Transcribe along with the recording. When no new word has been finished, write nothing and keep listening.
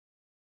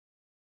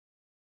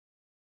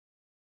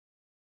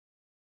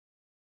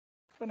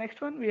So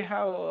next one we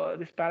have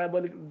this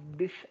parabolic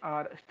dish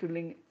or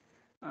Stirling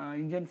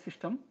engine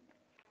system.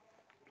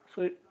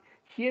 So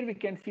here we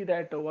can see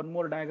that one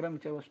more diagram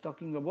which I was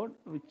talking about,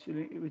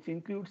 which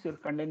includes your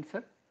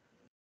condenser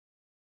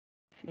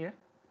here.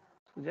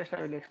 So just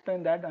I will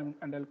explain that,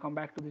 and I'll come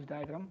back to this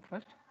diagram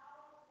first.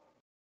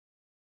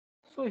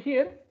 So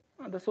here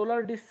the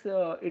solar dish,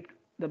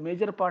 the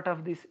major part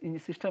of this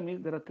system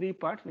is there are three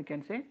parts we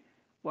can say.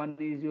 One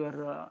is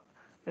your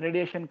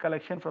radiation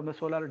collection from the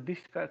solar dish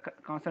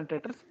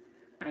concentrators,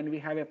 and we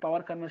have a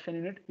power conversion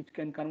unit which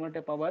can convert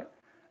a power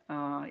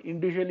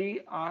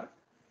individually or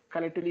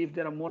collectively if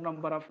there are more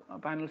number of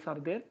panels are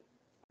there.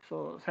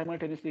 So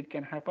simultaneously it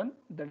can happen.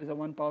 That is a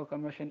one power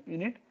conversion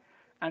unit.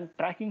 And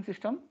tracking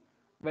system,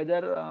 whether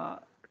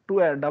to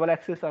a double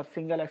axis or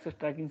single axis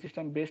tracking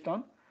system based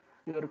on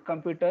your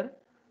computer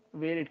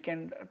where it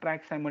can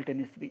track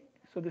simultaneously.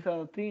 So these are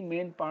the three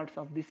main parts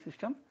of this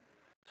system.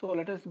 So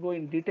let us go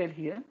in detail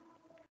here.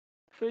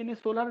 So in a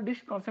solar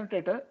dish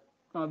concentrator,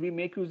 we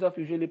make use of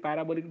usually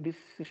parabolic dish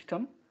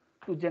system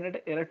to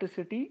generate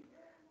electricity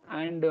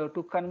and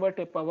to convert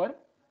a power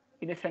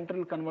in a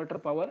central converter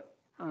power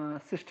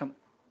system.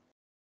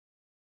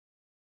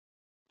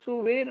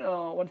 So where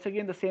once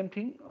again the same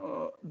thing,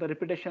 the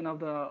repetition of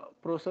the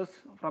process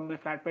from a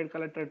flat bed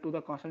collector to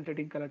the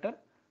concentrating collector,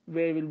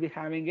 where we'll be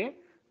having a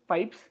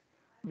pipes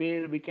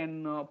where we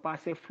can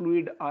pass a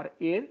fluid or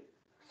air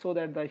so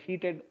that the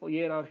heated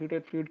air or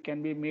heated fluid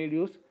can be made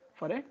use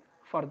for a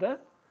further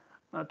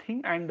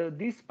thing, and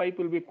this pipe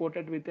will be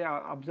coated with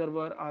a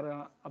observer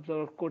or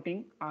observer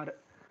coating or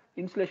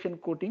insulation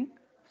coating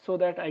so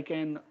that I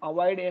can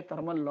avoid a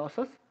thermal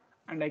losses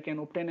and I can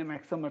obtain a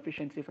maximum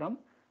efficiency from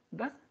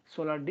the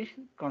solar dish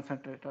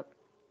concentrator.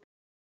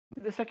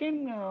 The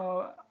second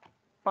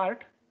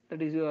part,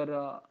 that is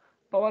your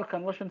power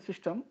conversion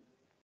system,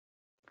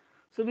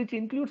 so which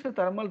includes a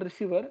thermal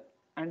receiver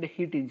and a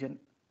heat engine.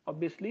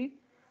 Obviously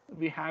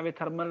we have a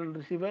thermal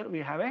receiver, we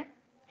have a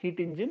heat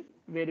engine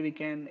where we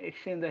can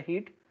exchange the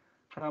heat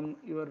from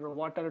your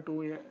water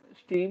to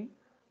steam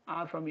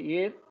or from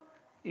air.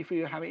 If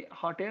you have a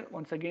hot air,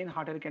 once again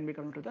hot air can be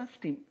converted to the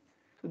steam.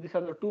 So these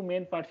are the two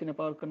main parts in a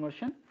power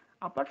conversion.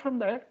 Apart from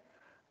that,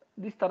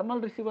 this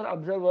thermal receiver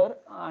observer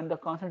and the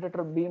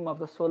concentrator beam of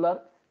the solar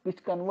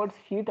which converts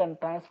heat and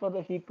transfer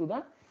the heat to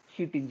the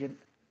heat engine.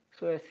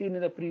 So as seen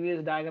in the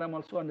previous diagram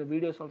also and the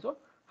videos also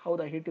how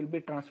the heat will be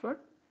transferred.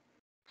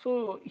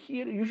 So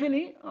here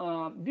usually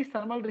this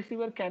thermal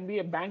receiver can be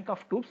a bank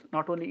of tubes,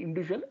 not only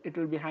individual, it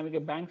will be having a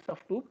banks of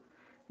tube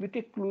with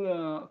a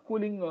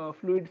cooling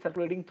fluid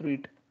circulating through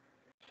it.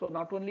 So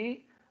not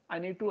only I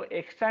need to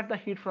extract the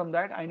heat from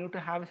that, I need to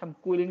have some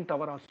cooling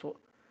tower also,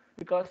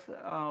 because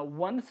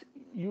once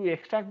you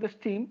extract the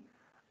steam,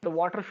 the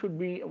water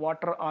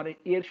or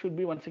air should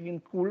be once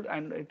again cooled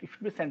and it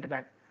should be sent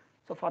back.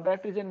 So for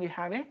that reason we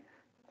have a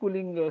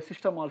cooling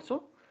system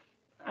also,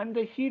 and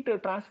the heat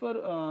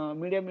transfer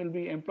medium will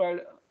be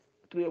employed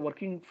through a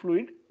working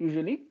fluid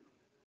usually,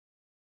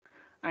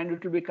 and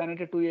it will be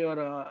connected to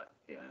your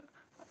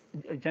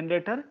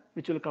generator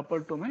which will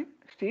couple to my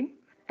steam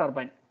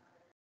turbine.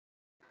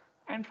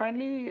 And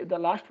finally the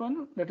last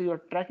one, that is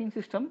your tracking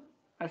system.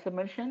 As I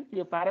mentioned,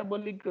 your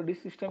parabolic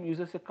dish system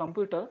uses a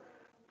computer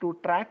to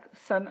track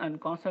sun and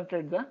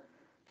concentrate the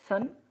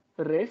sun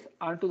rays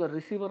onto the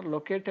receiver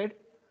located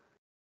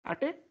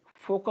at a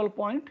focal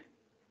point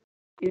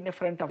in the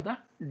front of the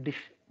dish,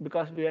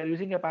 because we are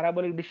using a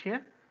parabolic dish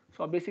here.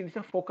 So basically it's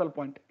a focal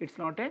point, it's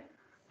not a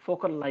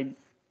focal line,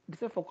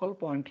 it's a focal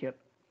point here.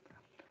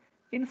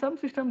 In some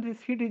systems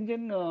this heat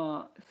engine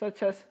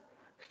such as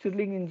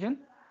Stirling engine,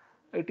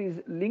 it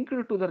is linked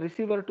to the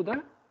receiver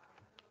to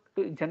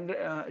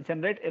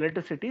generate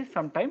electricity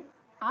sometime,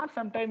 or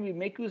sometime we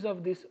make use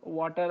of this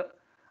water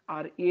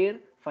or air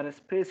for a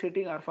space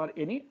heating or for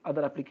any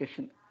other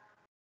application.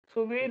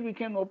 So where we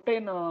can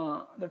obtain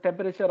the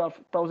temperature of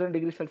 1000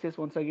 degrees Celsius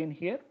once again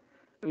here,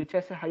 which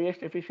has the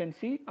highest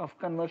efficiency of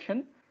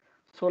conversion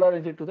solar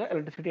energy to the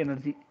electricity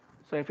energy.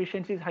 So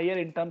efficiency is higher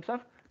in terms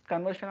of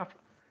conversion of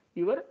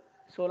your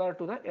solar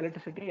to the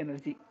electricity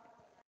energy.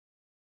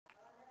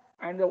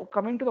 And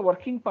coming to the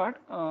working part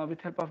with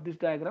help of this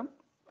diagram,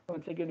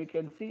 once again you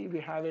can see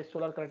we have a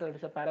solar collector, it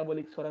is a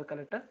parabolic solar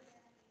collector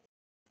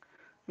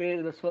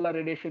where the solar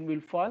radiation will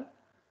fall,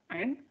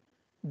 and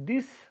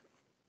this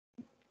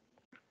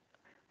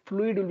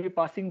fluid will be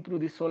passing through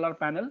the solar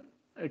panel.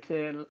 It's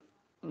a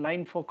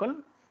line focal.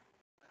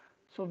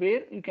 So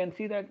where you can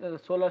see that the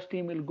solar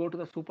steam will go to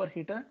the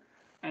superheater,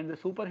 and the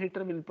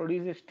superheater will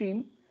produce a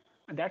steam,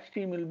 and that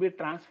steam will be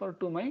transferred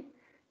to my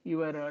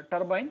your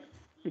turbine.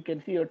 You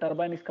can see your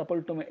turbine is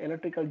coupled to my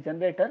electrical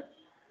generator,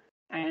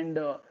 and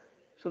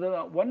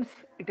so once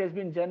it has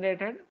been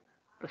generated,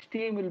 the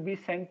steam will be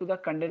sent to the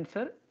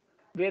condenser,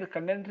 where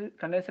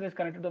condenser is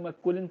connected to my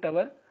cooling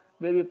tower,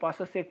 where we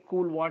passes a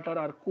cool water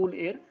or cool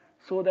air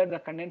so that the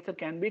condenser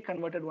can be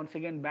converted once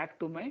again back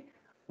to my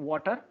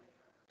water.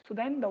 So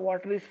then the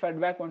water is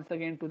fed back once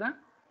again to the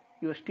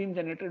your steam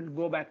generator will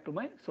go back to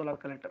my solar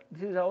collector.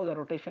 This is how the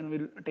rotation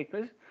will take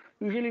place.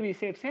 Usually we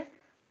say it's a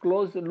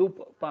closed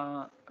loop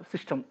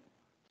system.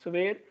 So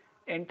where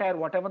entire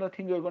whatever the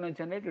thing you are going to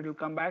generate, it will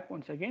come back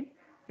once again,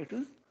 it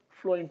will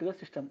flow into the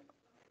system.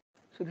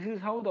 So this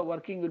is how the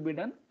working will be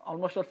done,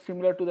 almost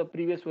similar to the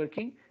previous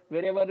working.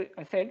 Wherever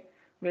I said,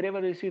 wherever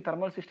you see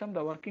thermal system,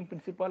 the working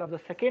principle of the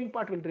second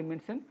part will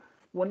remain same.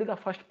 Only the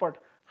first part,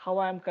 how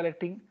I am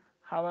collecting,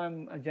 how I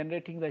am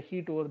generating the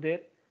heat over there.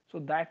 So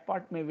that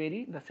part may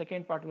vary. The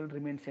second part will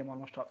remain same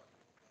almost all.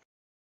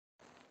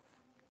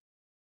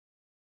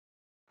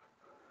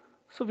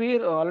 So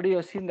we already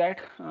have seen that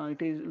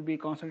it is will be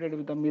concentrated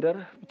with the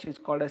mirror, which is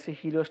called as a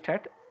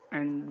heliostat,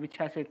 and which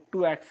has a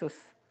two-axis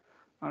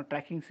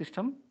tracking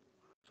system,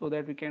 so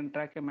that we can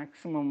track a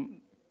maximum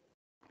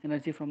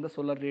energy from the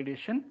solar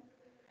radiation.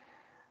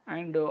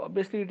 And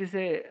obviously it is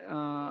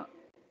a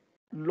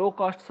low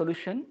cost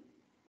solution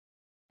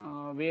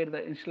where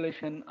the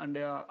installation and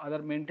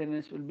other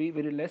maintenance will be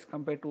very less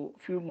compared to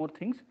few more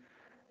things.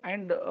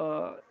 And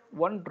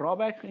one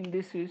drawback in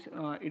this is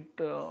it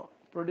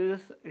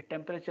produces a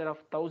temperature of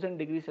 1000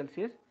 degrees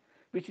Celsius,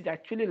 which is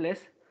actually less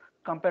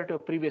compared to a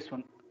previous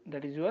one,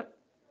 that is your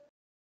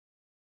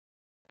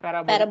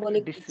parabolic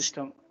Parabolic dish dish.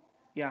 system.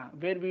 Yeah,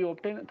 where we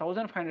obtain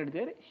 1500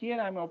 there.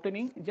 Here I am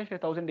obtaining just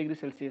 1000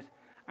 degrees Celsius,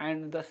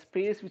 and the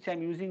space which I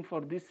am using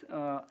for this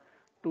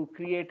to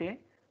create a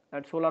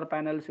that solar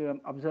panels you have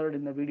observed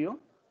in the video.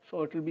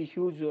 So it will be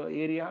huge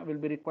area will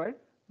be required.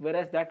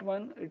 Whereas that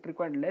one it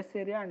required less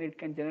area and it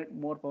can generate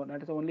more power.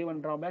 That is only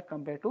one drawback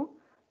compared to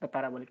the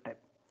parabolic type.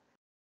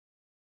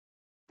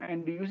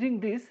 And using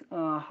this,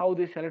 how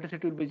this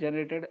electricity will be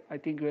generated, I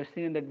think you have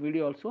seen in that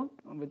video also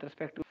with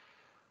respect to.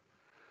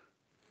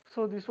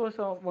 So this was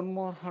one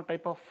more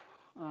type of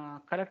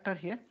collector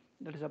here,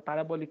 that is a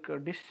parabolic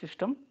dish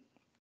system.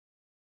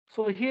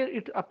 So here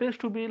it appears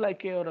to be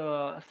like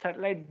your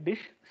satellite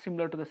dish,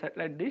 similar to the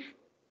satellite dish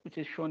which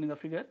is shown in the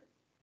figure.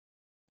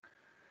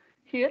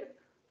 Here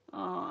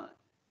uh,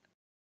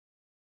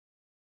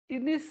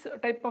 in this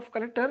type of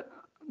collector,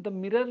 the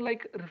mirror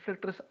like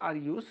reflectors are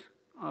used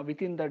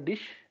within the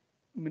dish,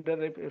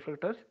 mirror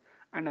reflectors,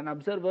 and an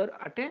observer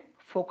at a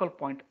focal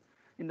point.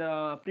 In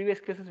the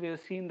previous cases we have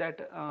seen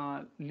that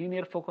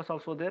linear focus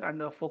also there and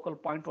the focal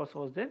point also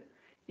was there.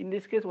 In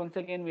this case once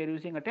again we are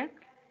using at a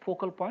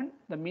focal point.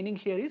 The meaning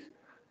here is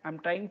I am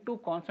trying to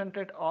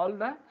concentrate all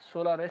the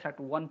solar rays at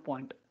one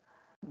point,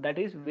 that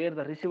is where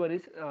the receiver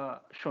is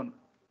shown.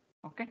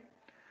 Okay.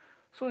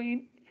 So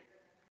in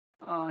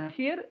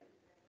here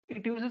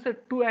it uses a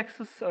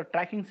two-axis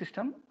tracking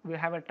system. We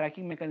have a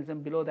tracking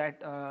mechanism below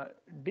that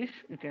dish,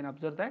 you can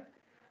observe that.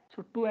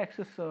 So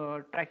two-axis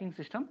tracking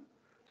system.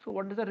 So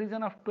what is the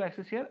reason of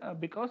two-axis here?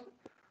 Because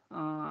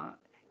uh,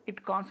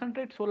 it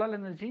concentrates solar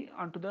energy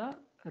onto the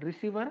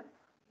receiver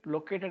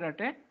located at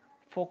a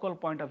focal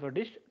point of the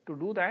dish. To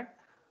do that,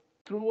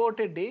 throughout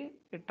a day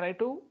it try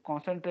to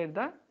concentrate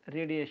the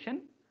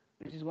radiation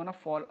which is going to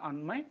fall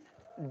on my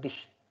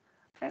dish.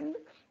 And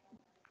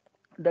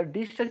the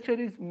dish structure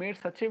is made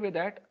such a way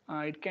that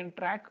it can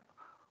track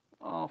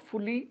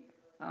fully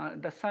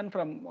the sun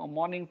from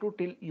morning to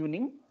till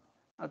evening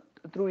uh,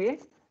 through a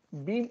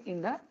beam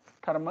in the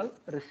thermal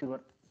receiver.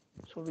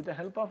 So with the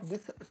help of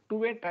this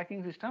two-way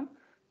tracking system,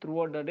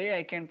 throughout the day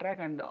I can track,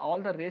 and all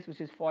the rays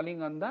which is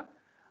falling on the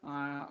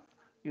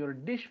your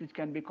dish which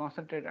can be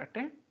concentrated at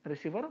a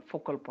receiver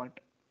focal point.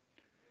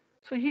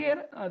 So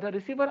here the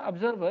receiver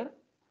observer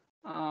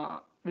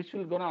which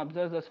will gonna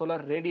observe the solar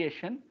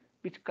radiation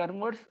which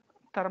converts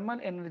thermal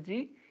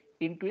energy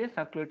into a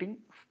circulating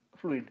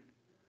fluid.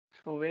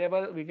 So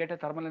wherever we get a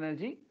thermal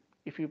energy,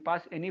 if you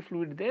pass any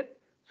fluid there,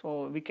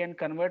 so we can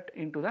convert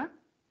into the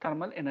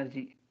thermal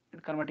energy,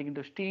 converting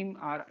into steam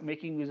or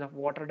making use of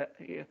water,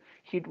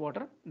 heat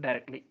water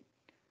directly.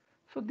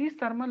 So this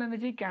thermal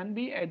energy can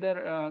be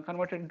either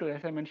converted into,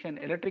 as I mentioned,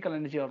 electrical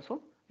energy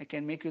also. I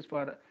can make use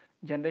for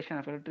generation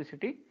of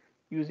electricity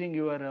using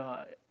your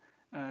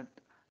uh,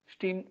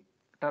 steam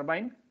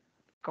turbine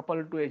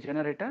coupled to a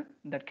generator,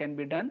 that can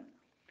be done.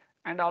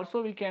 And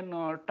also we can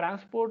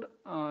transport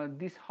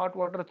this hot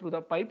water through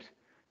the pipes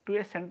to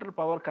a central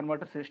power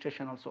converter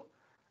station also.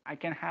 I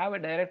can have a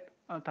direct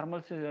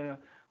thermal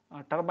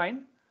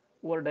turbine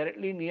over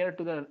directly near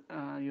to the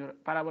your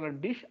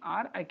parabolic dish,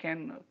 or I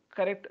can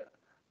correct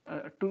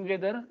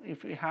together.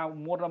 If we have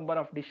more number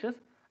of dishes,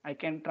 I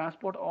can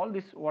transport all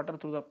this water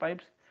through the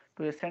pipes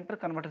to a center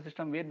converter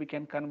system where we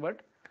can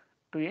convert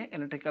to a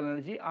electrical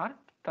energy or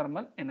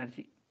thermal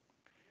energy.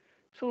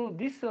 So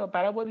this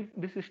parabolic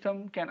dish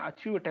system can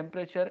achieve a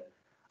temperature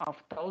of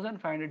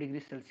 1500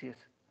 degrees Celsius.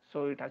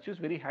 So it achieves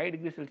very high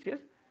degree Celsius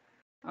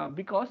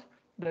because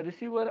the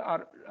receiver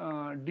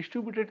are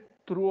distributed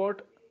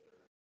throughout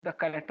the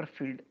collector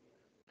field.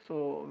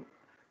 So,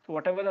 so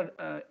whatever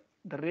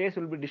the rays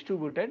will be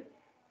distributed,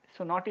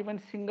 so not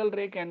even single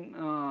ray can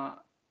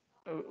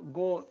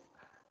go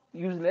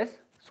useless,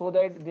 so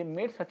that they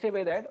made such a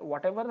way that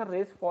whatever the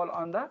rays fall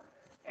on the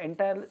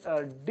entire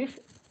dish,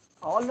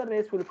 all the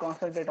rays will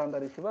concentrate on the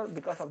receiver.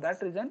 Because of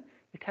that reason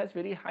it has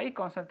very high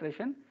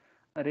concentration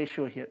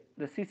ratio here.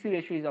 The CC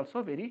ratio is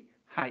also very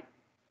high.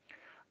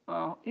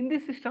 In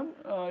this system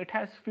it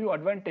has few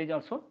advantage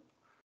also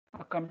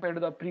compared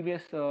to the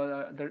previous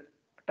the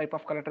type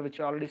of collector which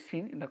you already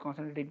seen in the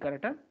concentrating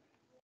collector.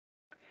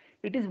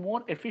 It is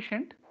more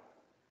efficient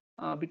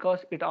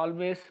because it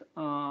always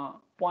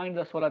points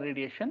the solar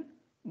radiation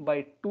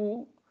by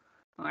two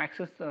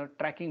axis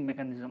tracking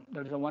mechanism.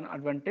 That is the one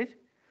advantage.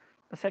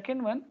 The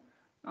second one,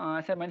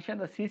 as I mentioned,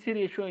 the CC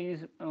ratio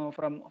is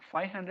from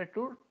 500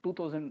 to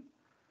 2000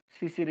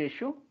 CC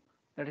ratio,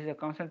 that is a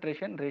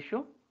concentration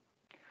ratio,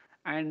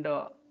 and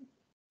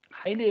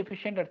highly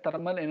efficient at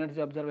thermal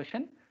energy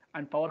observation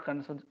and power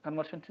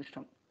conversion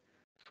system.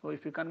 So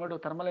if you convert to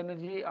thermal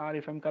energy, or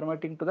if I am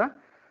converting to the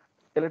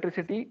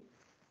electricity,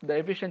 the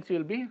efficiency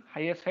will be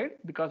higher side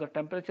because the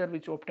temperature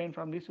which obtained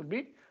from this will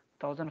be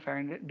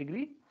 1500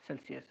 degree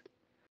Celsius.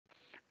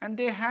 And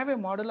they have a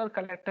modular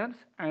collectors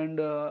and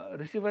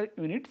receiver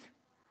units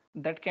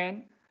that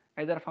can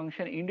either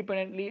function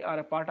independently or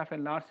a part of a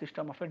large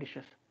system of a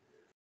dishes.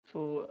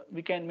 So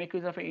we can make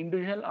use of an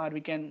individual, or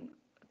we can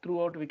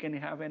throughout we can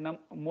have a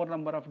more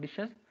number of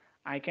dishes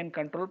I can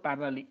control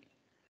parallelly.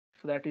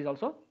 So that is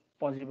also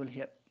possible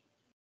here.